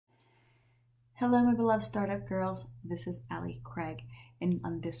Hello, my beloved startup girls. This is Ellie Craig, and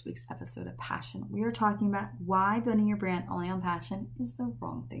on this week's episode of Passion, we are talking about why building your brand only on passion is the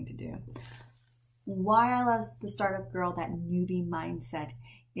wrong thing to do. Why I love the startup girl, that newbie mindset,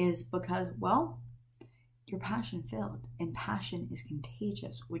 is because, well, you're passion filled, and passion is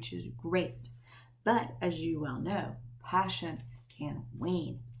contagious, which is great. But as you well know, passion can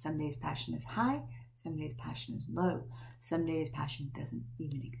wane. Some days passion is high, some days passion is low. Some days passion doesn't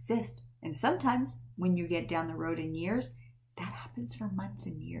even exist. And sometimes when you get down the road in years, that happens for months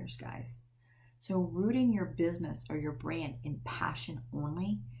and years, guys. So rooting your business or your brand in passion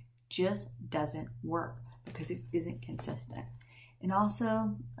only just doesn't work because it isn't consistent. And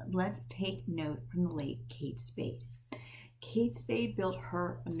also, let's take note from the late Kate Spade. Kate Spade built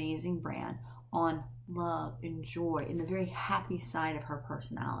her amazing brand on love and joy and the very happy side of her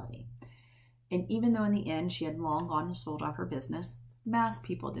personality. And even though in the end she had long gone and sold off her business, mass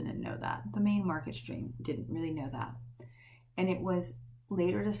people didn't know that. The main market stream didn't really know that. And it was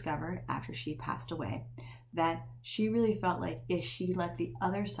later discovered after she passed away that she really felt like if she let the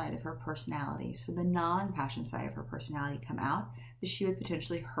other side of her personality, so the non-passion side of her personality, come out, that she would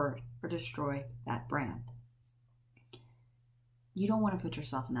potentially hurt or destroy that brand. You don't want to put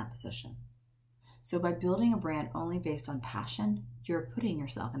yourself in that position. So by building a brand only based on passion, you're putting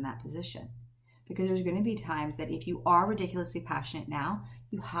yourself in that position. Because there's going to be times that if you are ridiculously passionate now,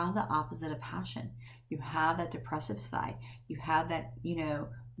 you have the opposite of passion. You have that depressive side. You have that,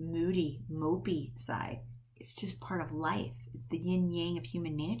 moody, mopey side. It's just part of life. It's the yin yang of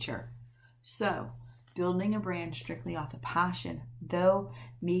human nature. So building a brand strictly off of passion, though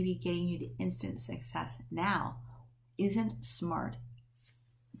maybe getting you the instant success now, isn't smart,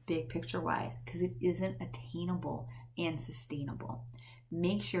 big picture wise, because it isn't attainable and sustainable.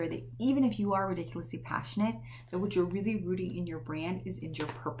 Make sure that even if you are ridiculously passionate, that what you're really rooting in your brand is in your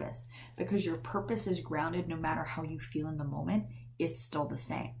purpose, because your purpose is grounded no matter how you feel in the moment. It's still the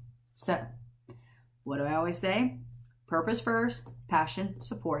same. So what do I always say? Purpose first, passion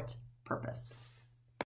supports purpose.